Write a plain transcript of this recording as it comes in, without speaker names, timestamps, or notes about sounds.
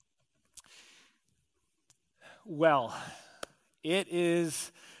Well, it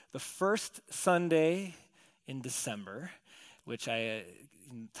is the first Sunday in December, which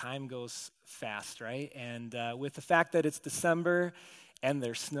time goes fast, right? And with the fact that it's December and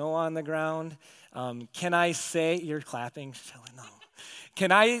there's snow on the ground, can I say, you're clapping, Shelley, no.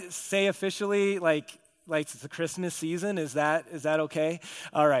 Can I say officially, like it's the Christmas season? Is that okay?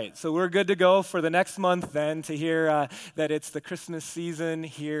 All right, so we're good to go for the next month then to hear that it's the Christmas season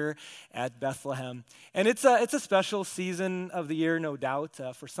here at Bethlehem. And it's a special season of the year, no doubt.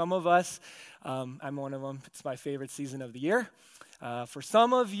 For some of us, I'm one of them, it's my favorite season of the year. For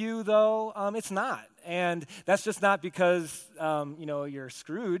some of you, though, it's not. And that's just not because, you're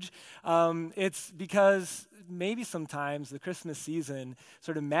Scrooge. It's because maybe sometimes the Christmas season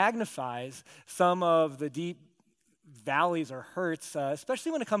sort of magnifies some of the deep valleys or hurts, especially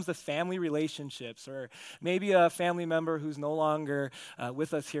when it comes to family relationships or maybe a family member who's no longer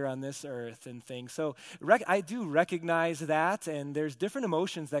with us here on this earth and things. So I do recognize that, and there's different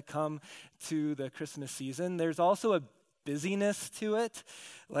emotions that come to the Christmas season. There's also a busyness to it.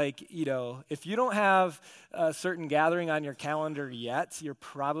 Like, if you don't have a certain gathering on your calendar yet, you're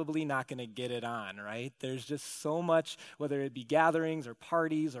probably not going to get it on, right? There's just so much, whether it be gatherings or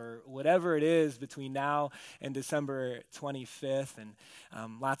parties or whatever it is between now and December 25th, and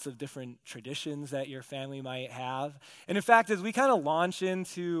lots of different traditions that your family might have. And in fact, as we kind of launch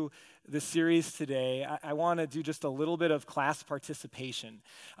into this series today, I want to do just a little bit of class participation.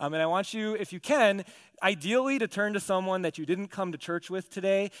 And I want you, if you can, ideally to turn to someone that you didn't come to church with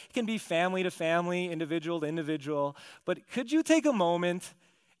today. It can be family to family, individual to individual. But could you take a moment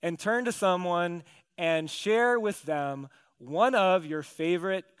and turn to someone and share with them one of your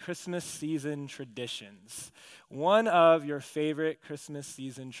favorite Christmas season traditions? One of your favorite Christmas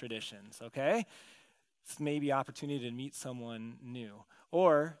season traditions, okay? It's maybe opportunity to meet someone new.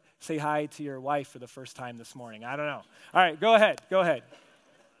 Or say hi to your wife for the first time this morning. I don't know. All right, go ahead.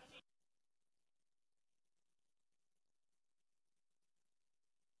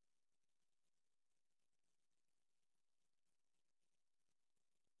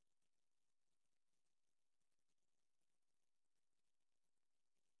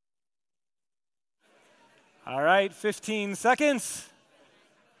 All right, 15 seconds.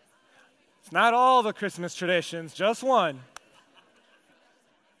 It's not all the Christmas traditions, just one.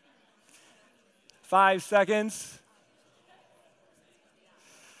 5 seconds.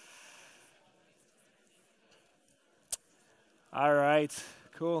 All right,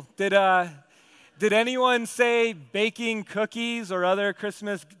 cool. Did anyone say baking cookies or other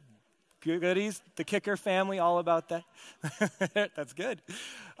Christmas goodies? The Kicker family, all about that? That's good.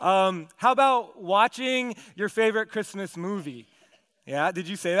 How about watching your favorite Christmas movie? Yeah, did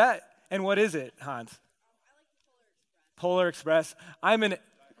you say that? And what is it, Hans? I like Polar Express. I'm an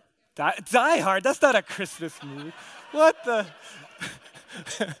Die Hard, that's not a Christmas movie. What the?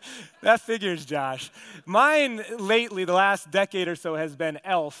 That figures, Josh. Mine lately, the last decade or so, has been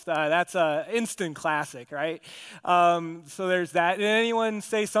Elf. That's an instant classic, right? So there's that. Did anyone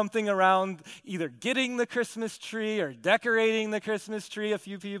say something around either getting the Christmas tree or decorating the Christmas tree? A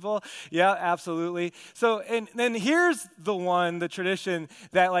few people. Yeah, absolutely. So, and then here's the tradition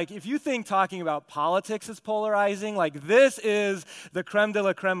that, like, if you think talking about politics is polarizing, like this is the creme de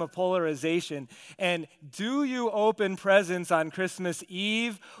la creme of polarization. And do you open presents on Christmas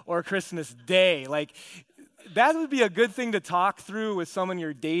Eve or Christmas Day? Like, that would be a good thing to talk through with someone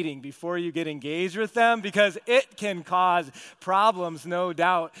you're dating before you get engaged with them, because it can cause problems, no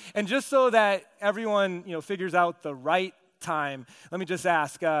doubt. And just so that everyone, figures out the right time, let me just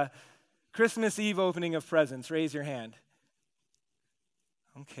ask, Christmas Eve opening of presents, raise your hand.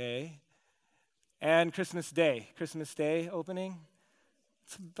 Okay. And Christmas Day opening?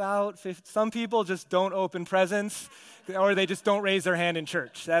 It's about 50. Some people just don't open presents, or they just don't raise their hand in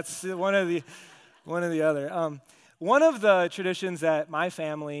church. That's one or the other. One of the traditions that my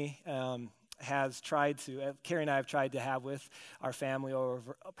family has tried to, Carrie and I have tried to have with our family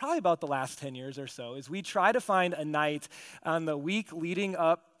over probably about the last 10 years or so, is we try to find a night on the week leading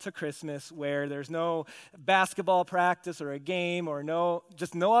up to Christmas where there's no basketball practice or a game or no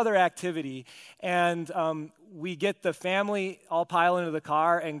other activity. And we get the family all pile into the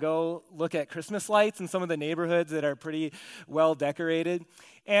car and go look at Christmas lights in some of the neighborhoods that are pretty well decorated.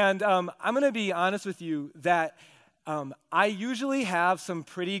 And I'm going to be honest with you that I usually have some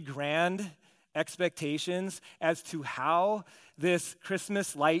pretty grand expectations as to how this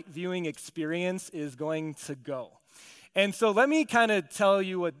Christmas light viewing experience is going to go. And so let me kind of tell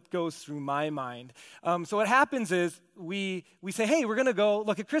you what goes through my mind. So what happens is we say, hey, we're going to go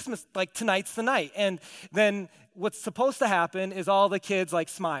look at Christmas, like tonight's the night. And then what's supposed to happen is all the kids like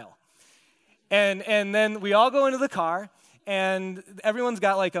smile. And then we all go into the car, and everyone's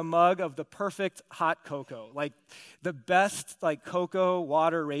got like a mug of the perfect hot cocoa, like the best like cocoa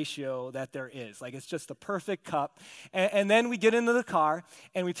water ratio that there is. Like it's just the perfect cup. And then we get into the car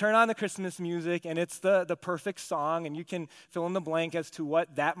and we turn on the Christmas music, and it's the perfect song, and you can fill in the blank as to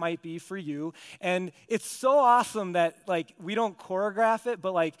what that might be for you. And it's so awesome that like we don't choreograph it,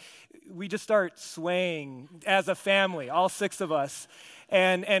 but like we just start swaying as a family, all 6 of us.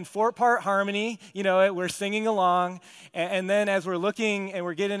 And 4-part harmony, we're singing along. And then as we're looking and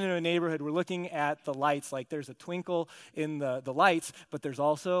we're getting into a neighborhood, we're looking at the lights. Like there's a twinkle in the lights, but there's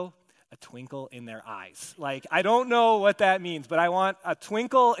also a twinkle in their eyes. Like, I don't know what that means, but I want a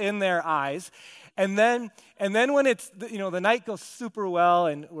twinkle in their eyes. And then when it's, the night goes super well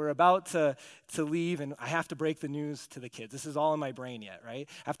and we're about to leave, and I have to break the news to the kids. This is all in my brain yet, right?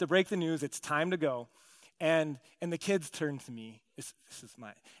 I have to break the news. It's time to go. And the kids turn to me. This is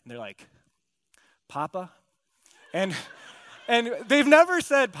and they're like, Papa? And they've never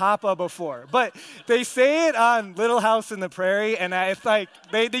said Papa before, but they say it on Little House in the Prairie, and it's like,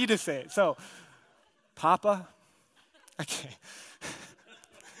 they need to say it. So, Papa? Okay.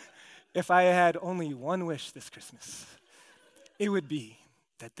 If I had only one wish this Christmas, it would be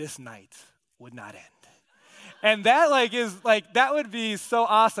that this night would not end. And that that would be so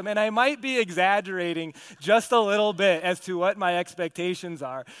awesome. And I might be exaggerating just a little bit as to what my expectations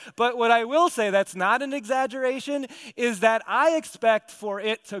are. But what I will say that's not an exaggeration is that I expect for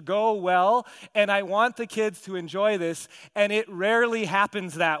it to go well, and I want the kids to enjoy this, and it rarely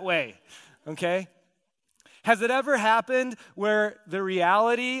happens that way, okay? Has it ever happened where the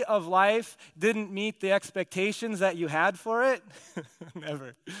reality of life didn't meet the expectations that you had for it?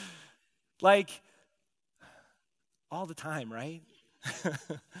 Never. All the time, right?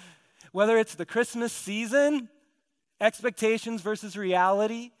 Whether it's the Christmas season, expectations versus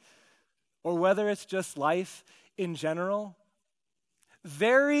reality, or whether it's just life in general,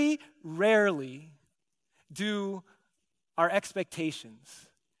 very rarely do our expectations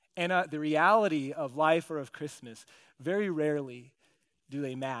and the reality of life or of Christmas, very rarely do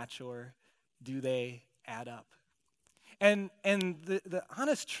they match or do they add up. And the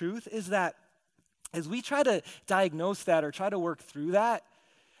honest truth is that as we try to diagnose that or try to work through that,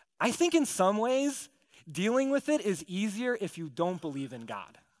 I think in some ways, dealing with it is easier if you don't believe in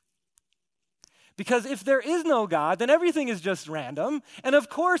God. Because if there is no God, then everything is just random. And of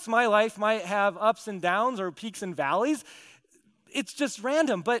course, my life might have ups and downs or peaks and valleys. It's just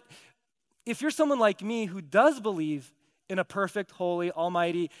random. But if you're someone like me who does believe in a perfect, holy,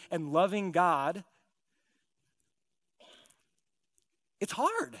 almighty, and loving God, it's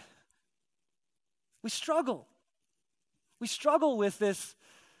hard. We struggle. We struggle with this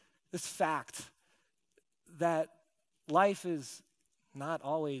fact that life is not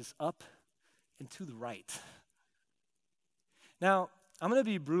always up and to the right. Now, I'm going to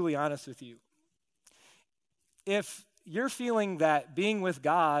be brutally honest with you. If you're feeling that being with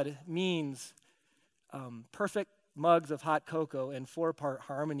God means perfect mugs of hot cocoa and 4-part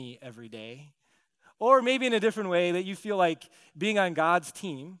harmony every day, or maybe in a different way that you feel like being on God's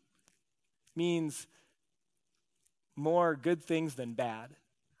team means more good things than bad,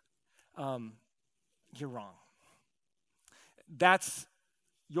 you're wrong. That's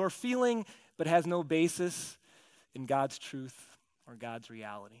your feeling, but has no basis in God's truth or God's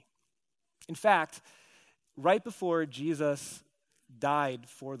reality. In fact, right before Jesus died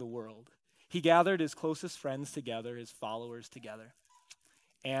for the world, he gathered his closest friends together, his followers together.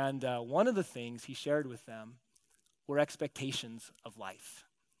 And one of the things he shared with them were expectations of life.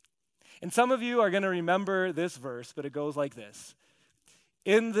 And some of you are going to remember this verse, but it goes like this.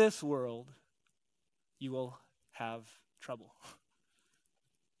 In this world, you will have trouble.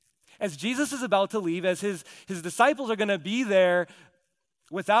 As Jesus is about to leave, as his disciples are going to be there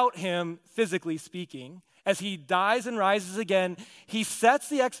without him, physically speaking, as he dies and rises again, he sets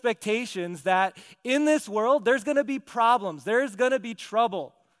the expectations that in this world, there's going to be problems. There's going to be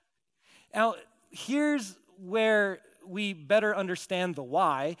trouble. Now, here's where we better understand the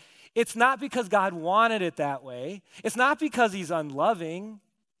why. It's not because God wanted it that way. It's not because he's unloving.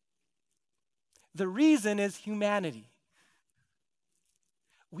 The reason is humanity.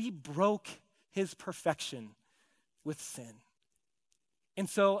 We broke his perfection with sin. And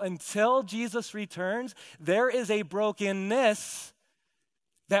so until Jesus returns, there is a brokenness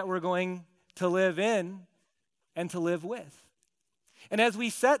that we're going to live in and to live with. And as we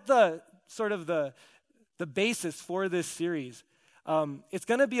set the basis for this series, it's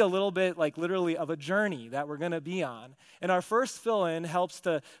going to be a little bit like literally of a journey that we're going to be on. And our first fill-in helps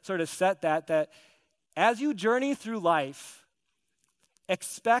to sort of set that as you journey through life,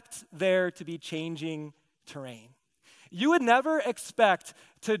 expect there to be changing terrain. You would never expect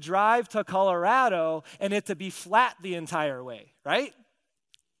to drive to Colorado and it to be flat the entire way, right?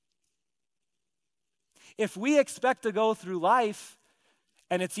 If we expect to go through life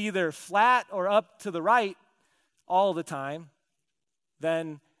and it's either flat or up to the right all the time,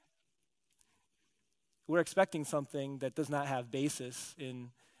 then we're expecting something that does not have basis in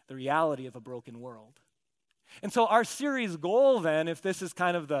the reality of a broken world. And so our series goal then, if this is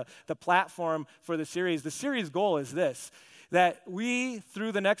kind of the platform for the series goal is this, that we,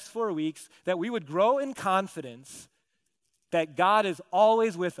 through the next 4 weeks, that we would grow in confidence that God is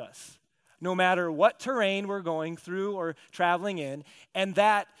always with us, no matter what terrain we're going through or traveling in, and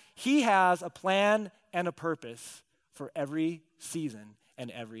that he has a plan and a purpose for every season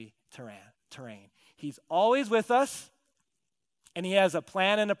and every terrain. He's always with us, and he has a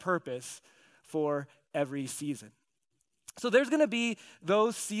plan and a purpose for every season. So there's going to be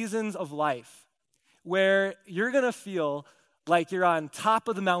those seasons of life where you're going to feel like you're on top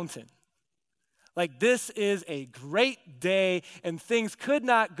of the mountain. Like this is a great day and things could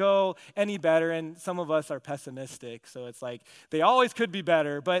not go any better. And some of us are pessimistic, so it's like they always could be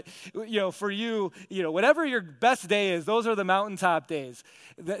better. But for you, whatever your best day is, those are the mountaintop days.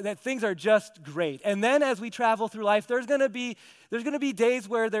 That things are just great. And then as we travel through life, there's going to be days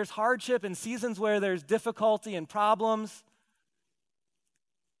where there's hardship and seasons where there's difficulty and problems.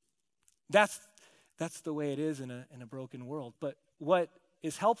 That's the way it is in a broken world. But what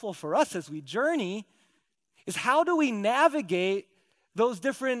is helpful for us as we journey is how do we navigate those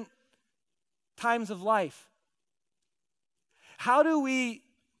different times of life? How do we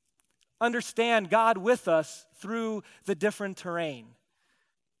understand God with us through the different terrain?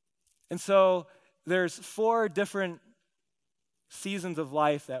 And so there's 4 different seasons of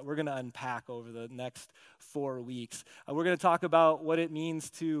life that we're going to unpack over the next 4 weeks. We're going to talk about what it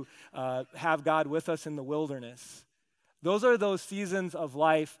means to have God with us in the wilderness. Those are those seasons of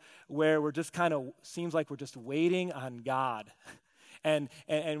life where we're just kind of, seems like we're just waiting on God. And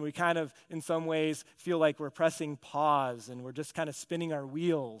we kind of, in some ways, feel like we're pressing pause and we're just kind of spinning our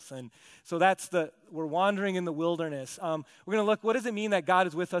wheels. And so we're wandering in the wilderness. We're going to look, what does it mean that God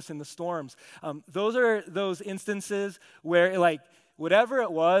is with us in the storms? Those are those instances where whatever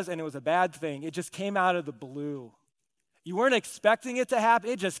it was and it was a bad thing, it just came out of the blue. You weren't expecting it to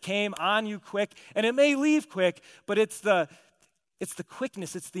happen. It just came on you quick, and it may leave quick, but it's the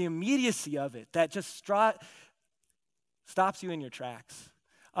quickness, it's the immediacy of it that just stops you in your tracks.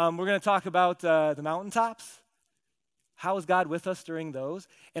 We're going to talk about the mountaintops. How is God with us during those?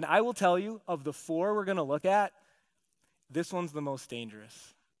 And I will tell you, of the 4 we're going to look at, this one's the most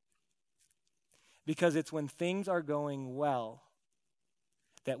dangerous. Because it's when things are going well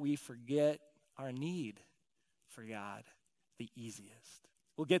that we forget our need for God the easiest.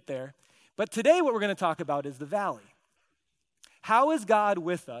 We'll get there. But today what we're going to talk about is the valley. How is God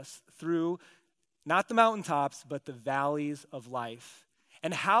with us through not the mountaintops, but the valleys of life?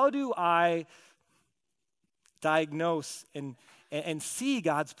 And how do I diagnose and see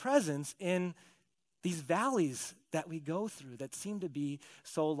God's presence in these valleys that we go through that seem to be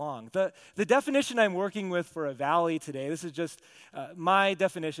so long? The definition I'm working with for a valley today, this is just my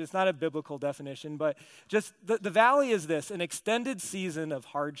definition. It's not a biblical definition, but just the valley is this: an extended season of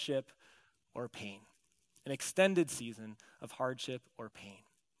hardship or pain. An extended season of hardship or pain.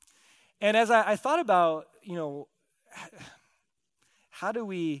 And as I thought about, how do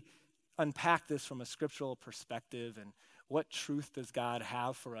we unpack this from a scriptural perspective and what truth does God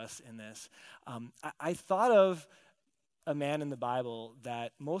have for us in this? I thought of a man in the Bible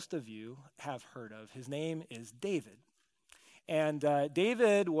that most of you have heard of. His name is David. And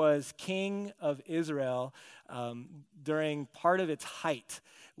David was king of Israel during part of its height,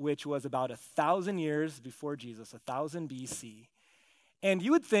 which was about 1,000 years before Jesus, 1000 BC. And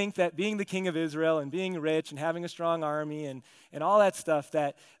you would think that being the king of Israel and being rich and having a strong army and all that stuff,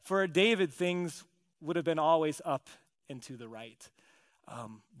 that for David things would have been always up and to the right.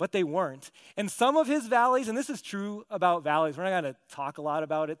 But they weren't. And some of his valleys, and this is true about valleys, we're not going to talk a lot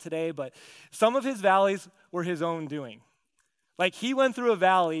about it today, but some of his valleys were his own doing. Like he went through a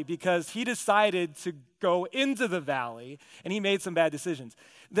valley because he decided to go into the valley and he made some bad decisions.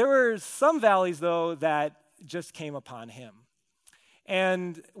 There were some valleys, though, that just came upon him.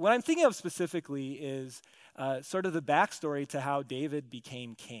 And what I'm thinking of specifically is sort of the backstory to how David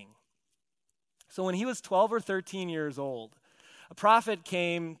became king. So when he was 12 or 13 years old, a prophet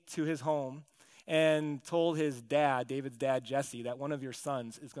came to his home and told his dad, David's dad, Jesse, that one of your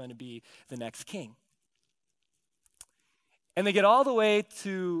sons is going to be the next king. And they get all the way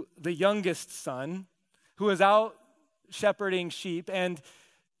to the youngest son, who is out shepherding sheep and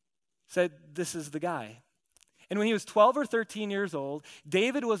said, this is the guy. And when he was 12 or 13 years old,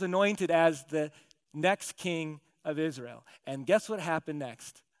 David was anointed as the next king of Israel. And guess what happened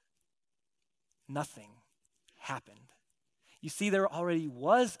next? Nothing happened. You see, there already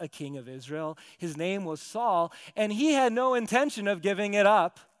was a king of Israel. His name was Saul, and he had no intention of giving it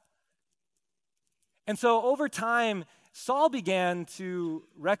up. And so over time, Saul began to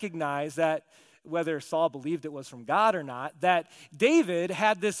recognize that, whether Saul believed it was from God or not, that David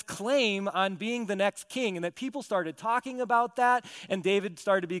had this claim on being the next king, and that people started talking about that, and David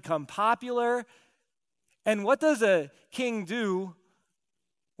started to become popular. And what does a king do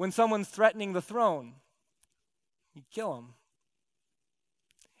when someone's threatening the throne? You kill him.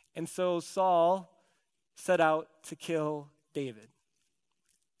 And so Saul set out to kill David.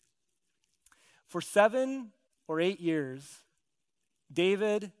 For 7 or 8 years,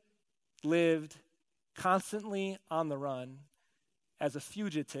 David lived constantly on the run as a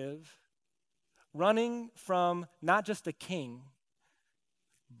fugitive, running from not just a king,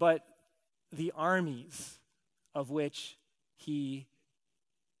 but the armies of which he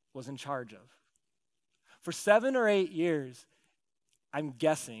was in charge of. For 7 or 8 years, I'm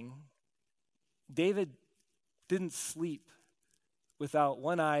guessing, David didn't sleep without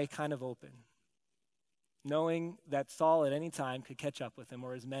one eye kind of open, knowing that Saul at any time could catch up with him,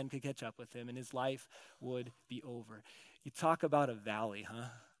 or his men could catch up with him, and his life would be over. You talk about a valley, huh?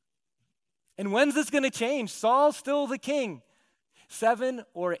 And when's this going to change? Saul's still the king. 7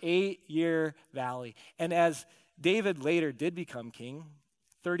 or 8 year valley. And as David later did become king,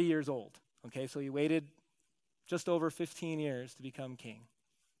 30 years old. Okay, so he waited just over 15 years to become king.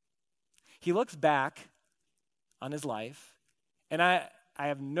 He looks back on his life, and I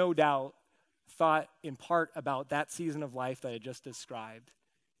have no doubt thought in part about that season of life that I just described.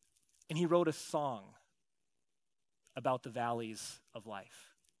 And he wrote a song about the valleys of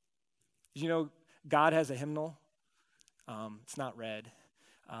life. Did you know God has a hymnal? It's not read.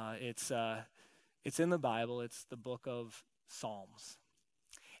 It's in the Bible. It's the book of Psalms.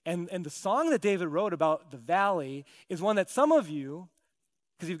 And the song that David wrote about the valley is one that some of you,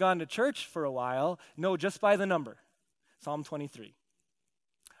 because you've gone to church for a while, know just by the number, Psalm 23.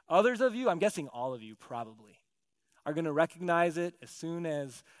 Others of you, I'm guessing all of you probably, are going to recognize it as soon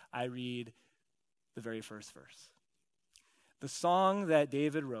as I read the very first verse. The song that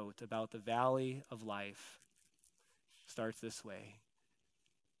David wrote about the valley of life starts this way.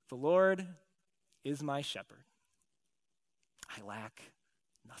 The Lord is my shepherd. I lack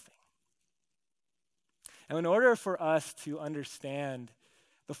nothing. And in order for us to understand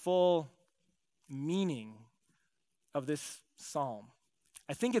the full meaning of this psalm,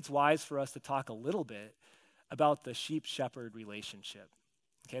 I think it's wise for us to talk a little bit about the sheep-shepherd relationship.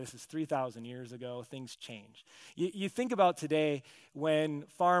 Okay, this is 3,000 years ago. Things change. You think about today when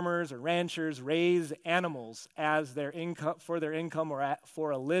farmers or ranchers raise animals as their income, for their income or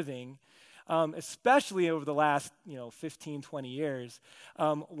for a living, especially over the last 15, 20 years.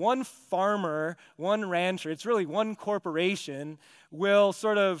 One farmer, one rancher, it's really one corporation, will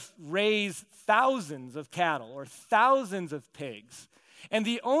sort of raise thousands of cattle or thousands of pigs. And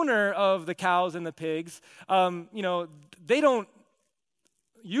the owner of the cows and the pigs, they don't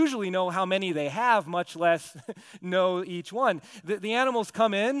usually know how many they have, much less know each one. The animals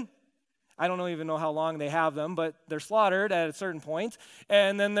come in. I don't even know how long they have them, but they're slaughtered at a certain point,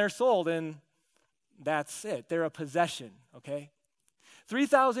 and then they're sold, and that's it. They're a possession, okay?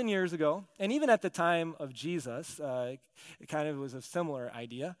 3,000 years ago, and even at the time of Jesus, it kind of was a similar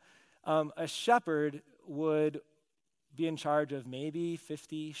idea. A shepherd would be in charge of maybe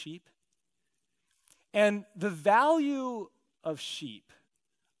 50 sheep. And the value of sheep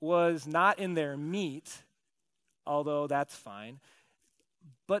was not in their meat, although that's fine,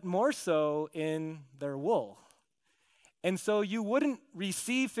 but more so in their wool. And so you wouldn't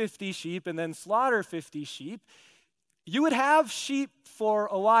receive 50 sheep and then slaughter 50 sheep. You would have sheep for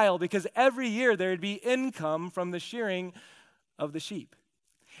a while because every year there would be income from the shearing of the sheep.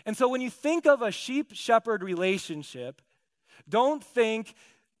 And so when you think of a sheep-shepherd relationship, don't think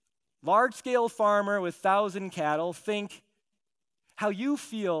large-scale farmer with 1,000 cattle. Think how you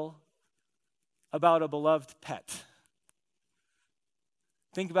feel about a beloved pet.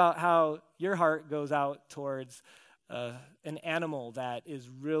 Think about how your heart goes out towards an animal that is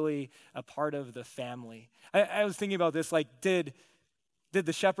really a part of the family. I was thinking about this, like, did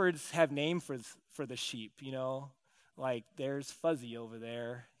the shepherds have name for the sheep, Like, there's Fuzzy over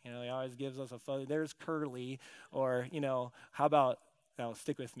there. He always gives us a Fuzzy. There's Curly. Or, how about, now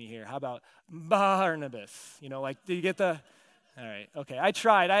stick with me here. How about Barnabas? Do you get the, All right. Okay. I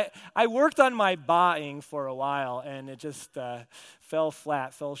tried. I worked on my baaing for a while, and it just fell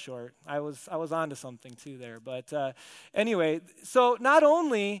flat, fell short. I was onto something too there. But anyway, so not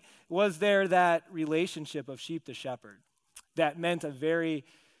only was there that relationship of sheep to shepherd, that meant a very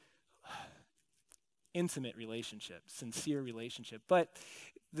intimate relationship, sincere relationship. But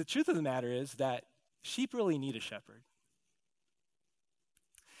the truth of the matter is that sheep really need a shepherd.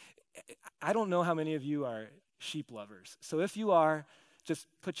 I don't know how many of you are sheep lovers. So if you are, just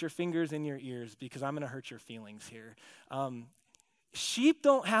put your fingers in your ears because I'm going to hurt your feelings here. Sheep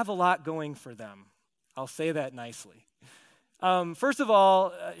don't have a lot going for them. I'll say that nicely. First of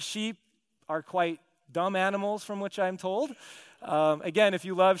all, sheep are quite dumb animals from which I'm told. Again, if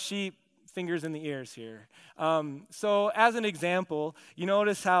you love sheep, fingers in the ears here. So as an example, you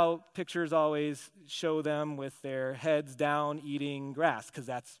notice how pictures always show them with their heads down eating grass, because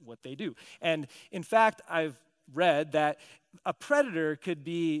that's what they do. And in fact, I've read that a predator could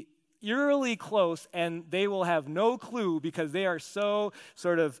be eerily close and they will have no clue because they are so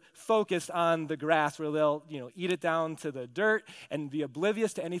sort of focused on the grass where they'll, eat it down to the dirt and be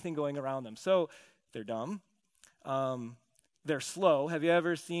oblivious to anything going around them. So they're dumb. They're slow. Have you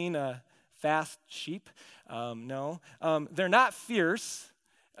ever seen a fast sheep? No. They're not fierce.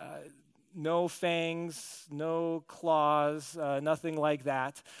 No fangs, no claws, nothing like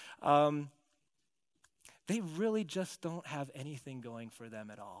that. They really just don't have anything going for them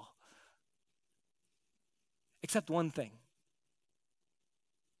at all. Except one thing.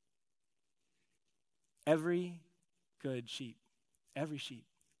 Every good sheep, every sheep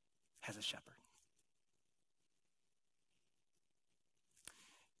has a shepherd.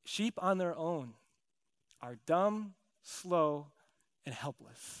 Sheep on their own are dumb, slow, and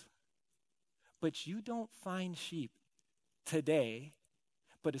helpless. But you don't find sheep today,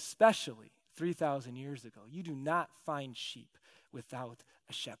 but especially 3,000 years ago, you do not find sheep without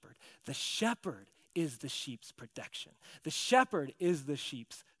a shepherd. The shepherd is the sheep's protection. The shepherd is the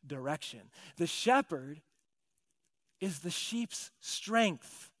sheep's direction. The shepherd is the sheep's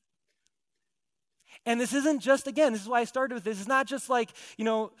strength. And this isn't just, again, this is why I started with this. It's not just like,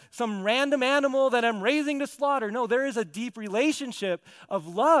 some random animal that I'm raising to slaughter. No, there is a deep relationship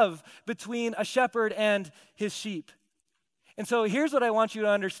of love between a shepherd and his sheep. And so here's what I want you to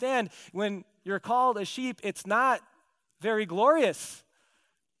understand. When you're called a sheep, it's not very glorious,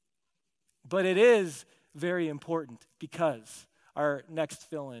 but it is very important because our next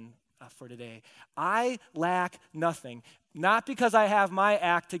fill-in for today, I lack nothing. Not because I have my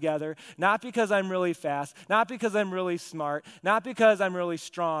act together, not because I'm really fast, not because I'm really smart, not because I'm really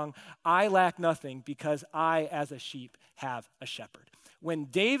strong. I lack nothing because I, as a sheep, have a shepherd. When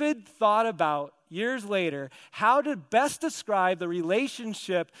David thought about, years later, how to best describe the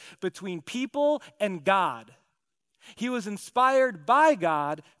relationship between people and God, he was inspired by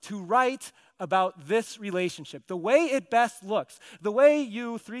God to write about this relationship, the way it best looks, the way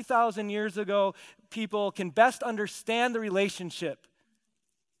you, 3,000 years ago, people can best understand the relationship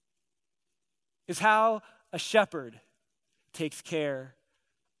is how a shepherd takes care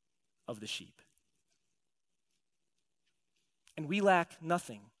of the sheep. And we lack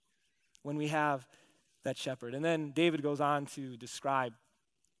nothing when we have that shepherd. And then David goes on to describe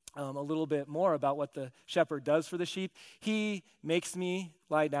a little bit more about what the shepherd does for the sheep. He makes me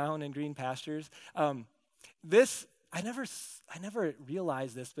lie down in green pastures. I never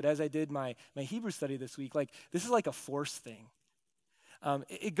realized this, but as I did my Hebrew study this week, this is like a force thing.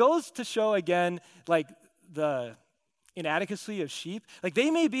 It goes to show again, the inadequacy of sheep.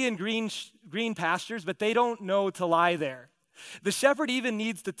 They may be in green pastures, but they don't know to lie there. The shepherd even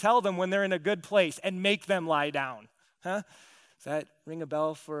needs to tell them when they're in a good place and make them lie down. Huh? Does that ring a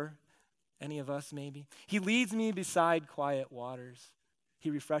bell for any of us maybe? He leads me beside quiet waters.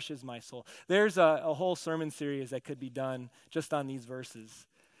 He refreshes my soul. There's a whole sermon series that could be done just on these verses.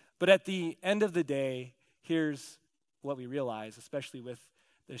 But at the end of the day, here's what we realize, especially with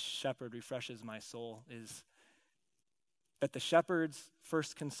the shepherd refreshes my soul, is that the shepherd's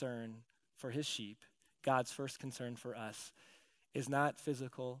first concern for his sheep, God's first concern for us, is not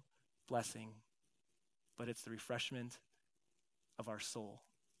physical blessing, but it's the refreshment of our soul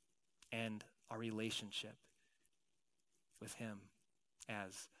and our relationship with him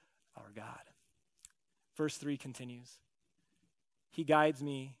as our God. Verse 3 continues. He guides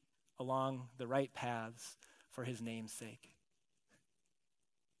me along the right paths for his name's sake.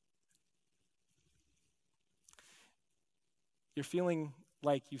 You're feeling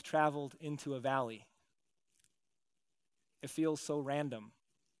like you've traveled into a valley. It feels so random.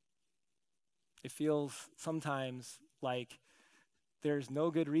 It feels sometimes like there's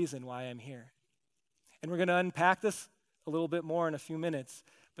no good reason why I'm here. And we're going to unpack this a little bit more in a few minutes.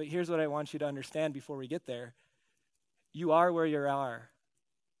 But here's what I want you to understand before we get there. You are where you are,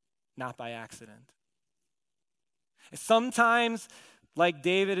 not by accident. Sometimes, like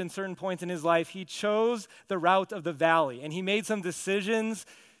David in certain points in his life, he chose the route of the valley, and he made some decisions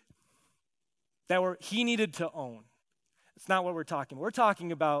that he needed to own. It's not what we're talking about. We're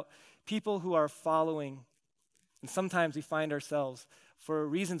talking about people who are following, and sometimes we find ourselves, for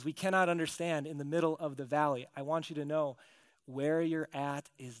reasons we cannot understand, in the middle of the valley. I want you to know where you're at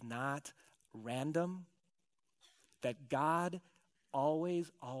is not random, that God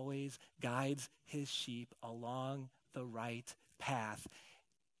always guides his sheep along the right path.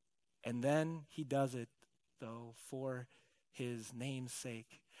 And then he does it, though, for his name's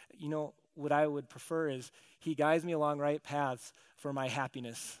sake. You know, what I would prefer is he guides me along right paths for my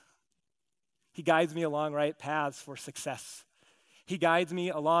happiness. He guides me along right paths for success. He guides me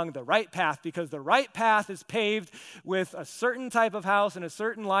along the right path because the right path is paved with a certain type of house and a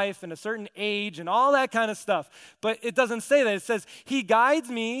certain life and a certain age and all that kind of stuff. But it doesn't say that. It says he guides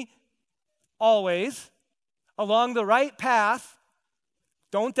me always along the right path,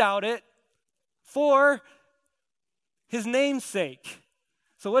 don't doubt it, for his name's sake.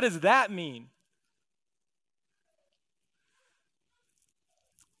 So what does that mean?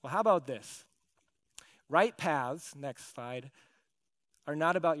 Well, how about this? Right paths, next slide, are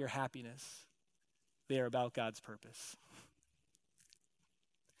not about your happiness. They are about God's purpose.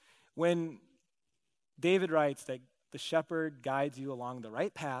 When David writes that the shepherd guides you along the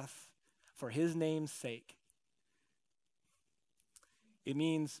right path for his name's sake, it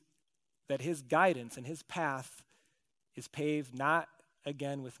means that his guidance and his path is paved not,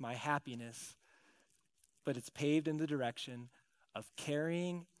 again, with my happiness, but it's paved in the direction of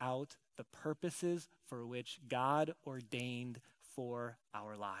carrying out the purposes for which God ordained for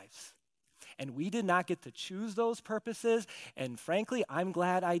our lives. And we did not get to choose those purposes, and frankly, I'm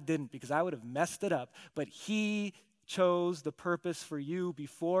glad I didn't, because I would have messed it up. But he chose the purpose for you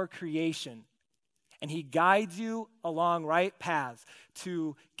before creation, and he guides you along right paths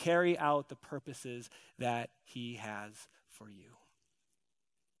to carry out the purposes that he has for you.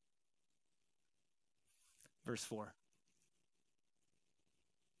 Verse 4.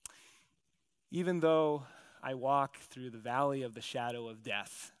 Even though I walk through the valley of the shadow of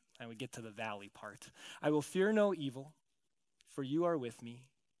death, and we get to the valley part, I will fear no evil, for you are with me.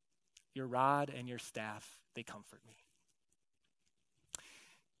 Your rod and your staff, they comfort me.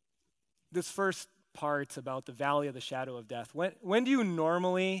 This first part about the valley of the shadow of death, when do you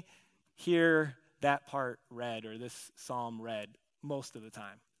normally hear that part read, or this psalm read? Most of the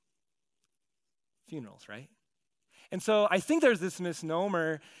time. Funerals, right? And so I think there's this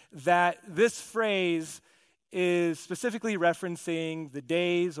misnomer that this phrase is specifically referencing the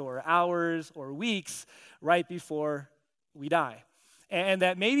days or hours or weeks right before we die. And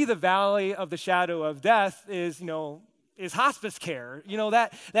that maybe the valley of the shadow of death is hospice care,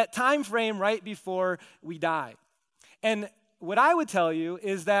 that time frame right before we die. And what I would tell you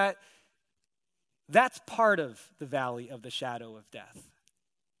is that that's part of the valley of the shadow of death.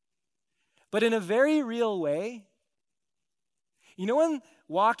 But in a very real way, when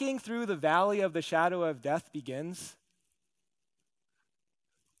walking through the valley of the shadow of death begins?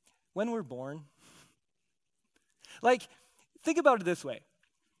 When we're born. Think about it this way.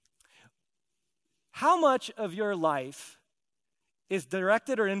 How much of your life is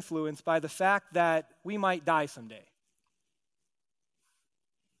directed or influenced by the fact that we might die someday?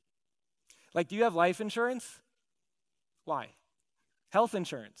 Do you have life insurance? Why? Health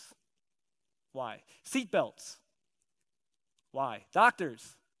insurance? Why? Seatbelts? Why?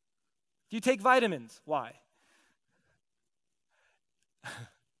 Doctors? Do you take vitamins? Why?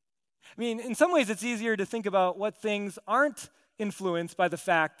 In some ways it's easier to think about what things aren't influenced by the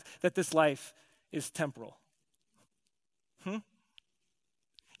fact that this life is temporal.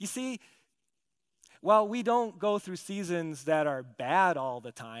 You see, while we don't go through seasons that are bad all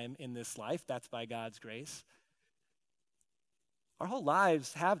the time in this life, that's by God's grace, our whole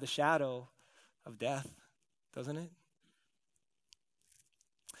lives have the shadow of death, doesn't it?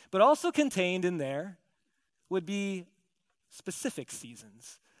 But also contained in there would be specific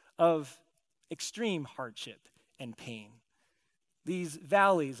seasons of extreme hardship and pain. These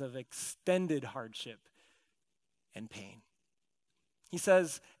valleys of extended hardship and pain. He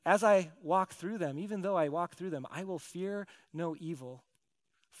says, as I walk through them, even though I walk through them, I will fear no evil,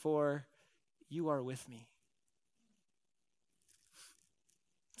 for you are with me.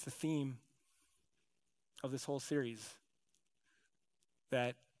 It's the theme of this whole series,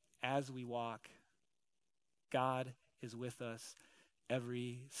 that as we walk, God is with us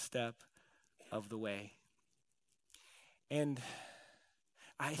every step of the way. And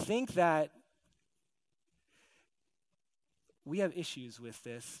I think that we have issues with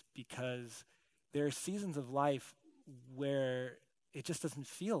this because there are seasons of life where it just doesn't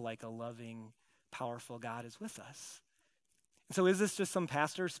feel like a loving, powerful God is with us. And so is this just some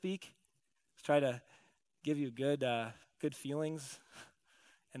pastor speak? Let's try to give you good feelings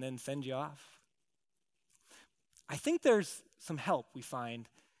and then send you off? I think there's some help we find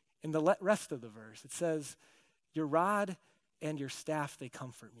in the rest of the verse. It says, your rod and your staff, they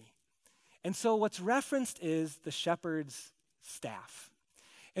comfort me. And so what's referenced is the shepherd's staff.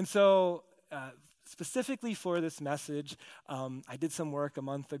 And so specifically for this message, I did some work a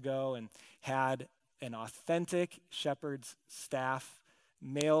month ago and had an authentic shepherd's staff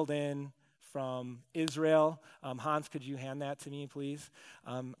mailed in from Israel. Hans, could you hand that to me, please?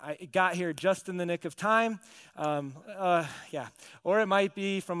 I got here just in the nick of time. Or it might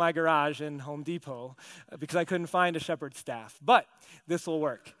be from my garage in Home Depot because I couldn't find a shepherd's staff. But this will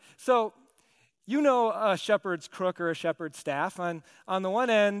work. So you know a shepherd's crook or a shepherd's staff. On the one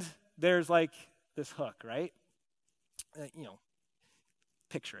end, there's like this hook, right?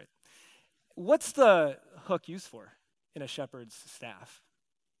 Picture it. What's the hook used for in a shepherd's staff?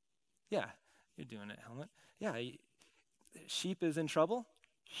 Yeah, you're doing it, Helmut. Yeah, sheep is in trouble.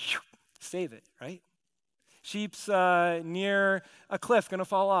 Save it, right? Sheep's near a cliff, going to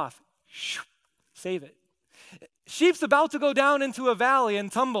fall off. Save it. Sheep's about to go down into a valley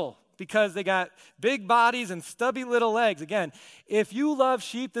and tumble because they got big bodies and stubby little legs. Again, if you love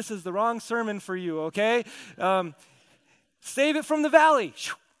sheep, this is the wrong sermon for you, okay? Save it from the valley.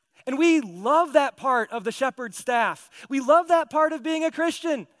 And we love that part of the shepherd's staff. We love that part of being a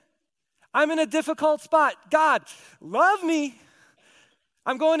Christian. I'm in a difficult spot. God, love me.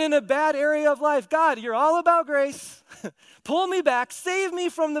 I'm going in a bad area of life. God, you're all about grace. Pull me back, save me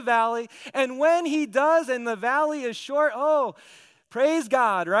from the valley. And when he does and the valley is short, praise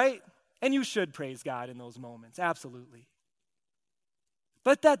God, right? And you should praise God in those moments, absolutely.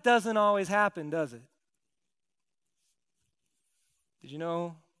 But that doesn't always happen, does it? Did you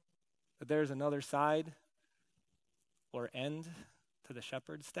know that there's another side or end to the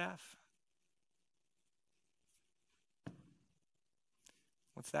shepherd's staff?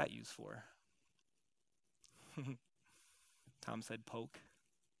 What's that used for? Tom said poke.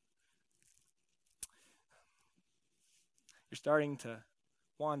 You're starting to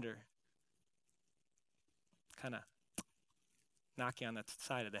wander. Kind of knock you on the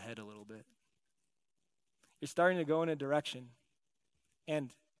side of the head a little bit. You're starting to go in a direction,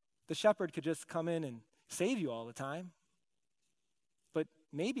 and the shepherd could just come in and save you all the time. But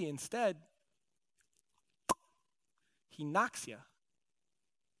maybe instead, he knocks you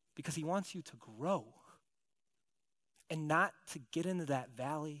because he wants you to grow and not to get into that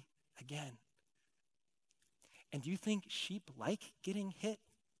valley again. And do you think sheep like getting hit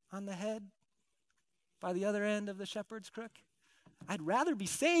on the head by the other end of the shepherd's crook? I'd rather be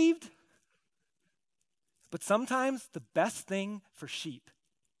saved. But sometimes the best thing for sheep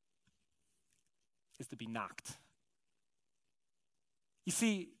is to be knocked. You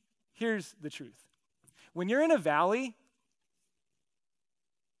see, here's the truth. When you're in a valley,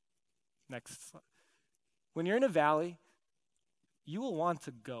 next slide. When you're in a valley, you will want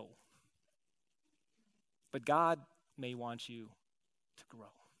to go. But God may want you to grow.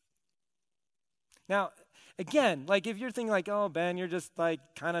 Now, again, like if you're thinking like, oh, Ben, you're just like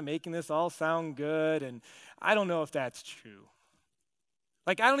kind of making this all sound good, and I don't know if that's true.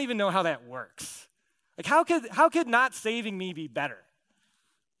 Like, I don't even know how that works. Like, how could not saving me be better?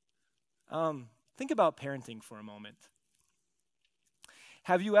 Think about parenting for a moment.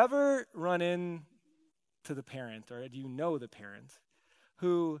 Have you ever run into the parent, or do you know the parent,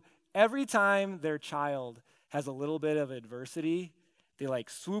 who every time their child has a little bit of adversity, they like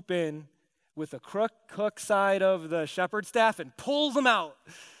swoop in with a crook side of the shepherd's staff and pulls them out?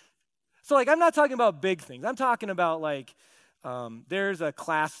 So like, I'm not talking about big things. I'm talking about like, there's a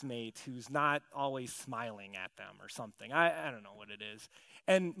classmate who's not always smiling at them or something. I don't know what it is.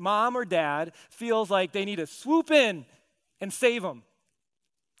 And mom or dad feels like they need to swoop in and save them.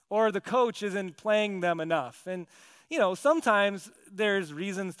 Or the coach isn't playing them enough. And, sometimes there's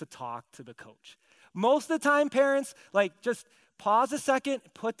reasons to talk to the coach. Most of the time, parents, just pause a second,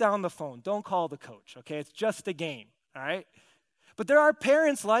 put down the phone. Don't call the coach, okay? It's just a game, all right? But there are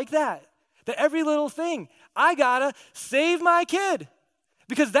parents like that every little thing, I gotta save my kid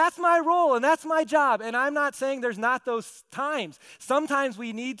because that's my role and that's my job. And I'm not saying there's not those times. Sometimes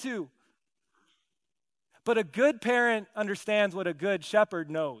we need to. But a good parent understands what a good shepherd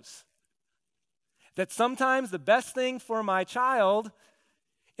knows. That sometimes the best thing for my child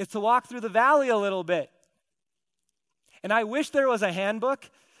is to walk through the valley a little bit And I wish there was a handbook,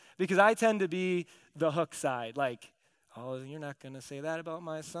 because I tend to be the hook side. Like, oh, you're not going to say that about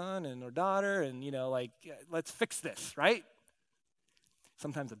my son or daughter, and, let's fix this, right?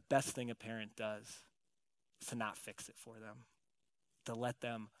 Sometimes the best thing a parent does is to not fix it for them, to let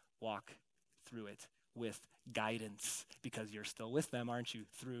them walk through it with guidance, because you're still with them, aren't you,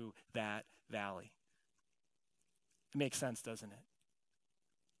 through that valley. It makes sense, doesn't it?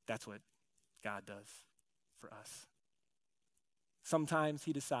 That's what God does for us. Sometimes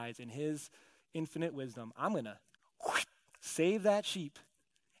he decides in his infinite wisdom, I'm going to save that sheep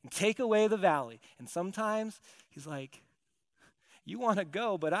and take away the valley. And sometimes he's like, you want to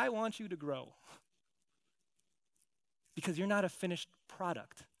go, but I want you to grow. Because you're not a finished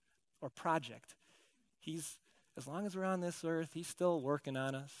product or project. As long as we're on this earth, he's still working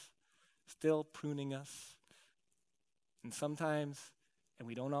on us, still pruning us. And sometimes, and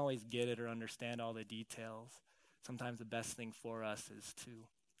we don't always get it or understand all the details, sometimes the best thing for us is to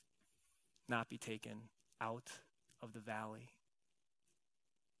not be taken out of the valley.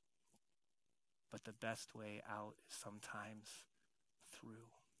 But the best way out is sometimes through.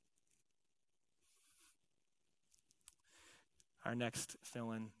 Our next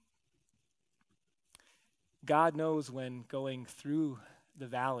fill-in. God knows when going through the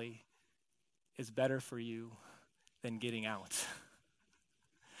valley is better for you than getting out.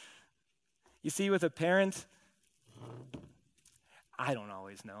 You see, with a parent, I don't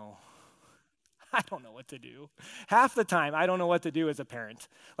always know. I don't know what to do. Half the time, I don't know what to do as a parent.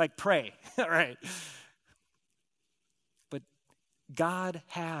 Like, pray, right? But God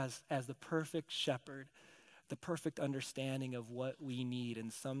has, as the perfect shepherd, the perfect understanding of what we need.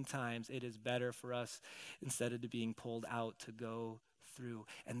 And sometimes it is better for us, instead of being pulled out, to go through.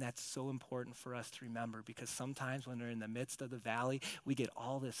 And that's so important for us to remember, because sometimes when we're in the midst of the valley, we get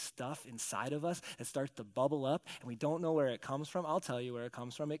all this stuff inside of us that starts to bubble up, and we don't know where it comes from. I'll tell you where it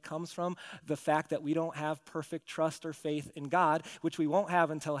comes from. It comes from the fact that we don't have perfect trust or faith in God, which we won't have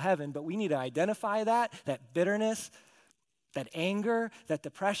until heaven, but we need to identify that bitterness, that anger, that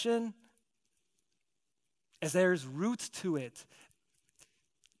depression, as there's roots to it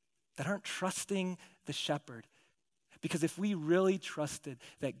that aren't trusting the shepherd. Because if we really trusted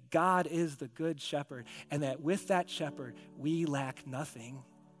that God is the good shepherd, and that with that shepherd we lack nothing,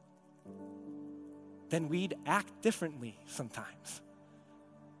 then we'd act differently sometimes.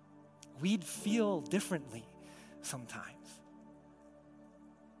 We'd feel differently sometimes.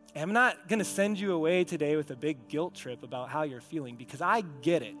 And I'm not going to send you away today with a big guilt trip about how you're feeling, because I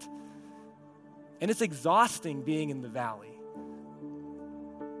get it. And it's exhausting being in the valley.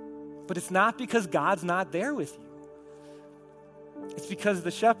 But it's not because God's not there with you. It's because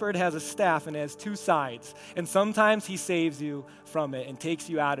the shepherd has a staff and has two sides. And sometimes he saves you from it and takes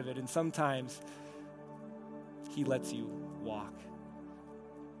you out of it. And sometimes he lets you walk.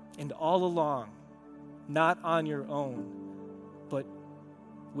 And all along, not on your own, but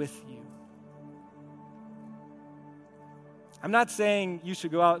with you. I'm not saying you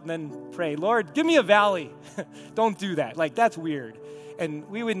should go out and then pray, Lord, give me a valley. Don't do that. Like, that's weird. And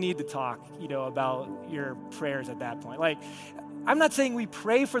we would need to talk, about your prayers at that point. Like, I'm not saying we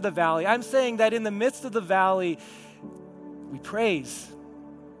pray for the valley. I'm saying that in the midst of the valley, we praise.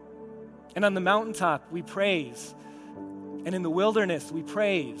 And on the mountaintop, we praise. And in the wilderness, we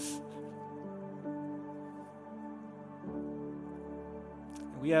praise.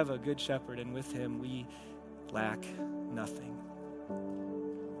 We have a good shepherd, and with him, we lack nothing.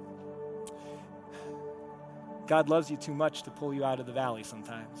 God loves you too much to pull you out of the valley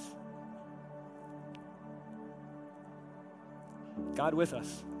sometimes. God with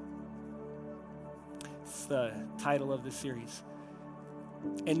us. It's the title of the series.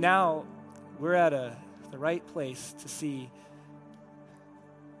 And now we're at the right place to see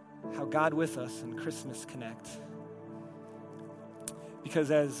how God with us and Christmas connect.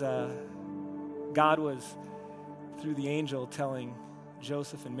 Because as God was, through the angel, telling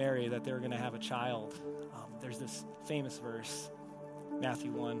Joseph and Mary that they were going to have a child, there's this famous verse,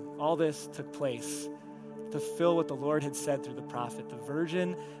 Matthew 1. All this took place to fulfill what the Lord had said through the prophet. The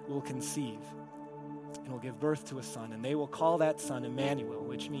virgin will conceive and will give birth to a son, and they will call that son Emmanuel,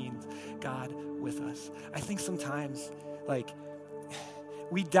 which means God with us. I think sometimes,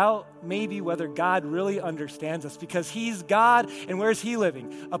 we doubt maybe whether God really understands us, because he's God, and where's he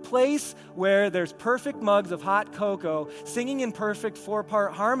living? A place where there's perfect mugs of hot cocoa, singing in perfect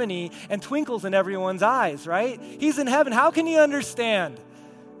 4-part harmony, and twinkles in everyone's eyes, right? He's in heaven. How can he understand?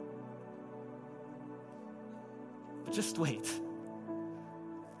 But just wait.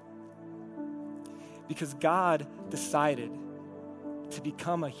 Because God decided to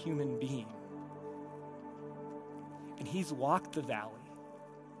become a human being. and he's walked the valley.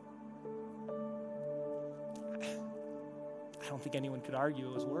 I don't think anyone could argue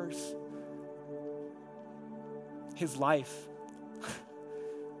it was worse. His life,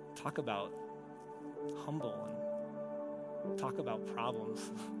 talk about humble and talk about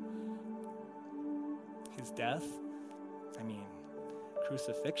problems. His death, I mean,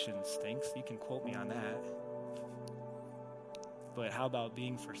 crucifixion stinks. You can quote me on that. But how about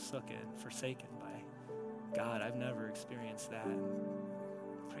being forsaken by God? I've never experienced that. And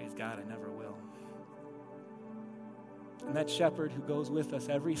praise God, I never will. And that shepherd who goes with us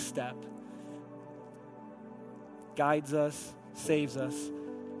every step, guides us, saves us.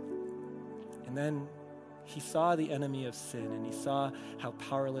 And then he saw the enemy of sin, and he saw how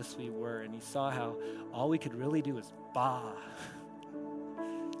powerless we were, and he saw how all we could really do is bah.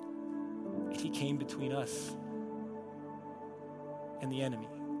 And he came between us and the enemy.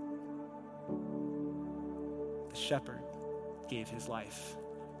 The shepherd gave his life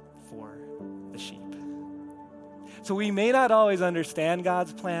for the sheep. So we may not always understand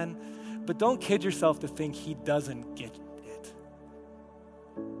God's plan, but don't kid yourself to think he doesn't get it.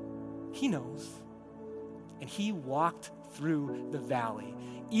 He knows. And he walked through the valley,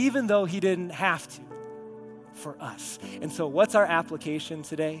 even though he didn't have to, for us. And so what's our application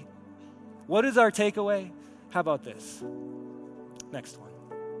today? What is our takeaway? How about this? Next one.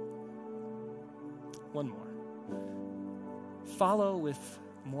 One more. Follow with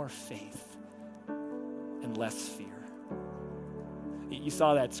more faith and less fear. You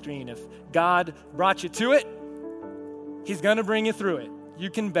saw that screen. If God brought you to it, he's going to bring you through it. You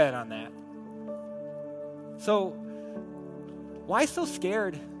can bet on that. So, why so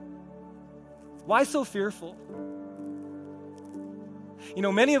scared? Why so fearful? You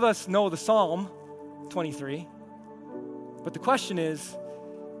know, many of us know the Psalm 23, but the question is,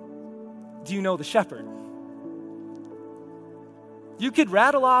 do you know the shepherd? You could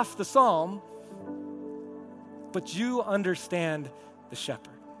rattle off the Psalm, but you understand the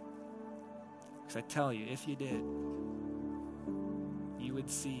shepherd. Because I tell you, if you did, you would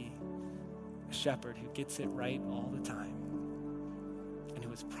see a shepherd who gets it right all the time and who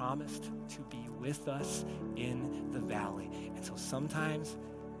has promised to be with us in the valley. And so sometimes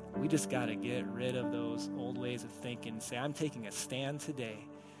we just got to get rid of those old ways of thinking and say, I'm taking a stand today,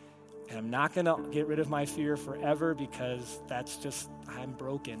 and I'm not going to get rid of my fear forever because that's just, I'm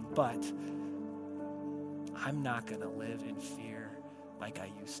broken, but I'm not going to live in fear like I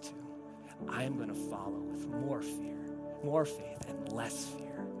used to. I am going to follow with more fear, more faith, and less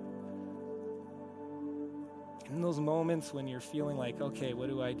fear. In those moments when you're feeling like, okay, what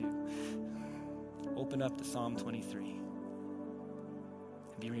do I do? Open up to Psalm 23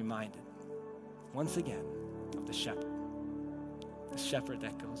 and be reminded once again of the shepherd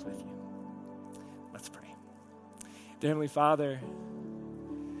that goes with you. Let's pray. Dear Heavenly Father,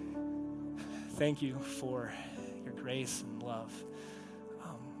 thank you for your grace and love.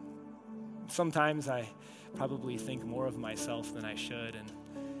 Sometimes I probably think more of myself than I should, and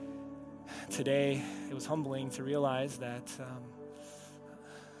today it was humbling to realize that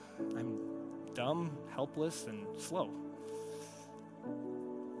I'm dumb, helpless, and slow.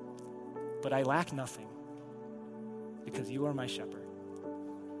 But I lack nothing because you are my shepherd,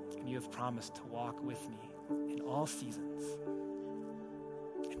 and you have promised to walk with me in all seasons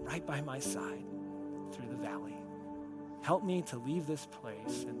and right by my side through the valley. Help me to leave this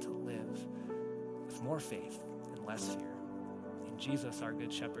place and to live with more faith and less fear. In Jesus, our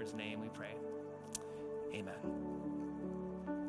good shepherd's name, we pray. Amen.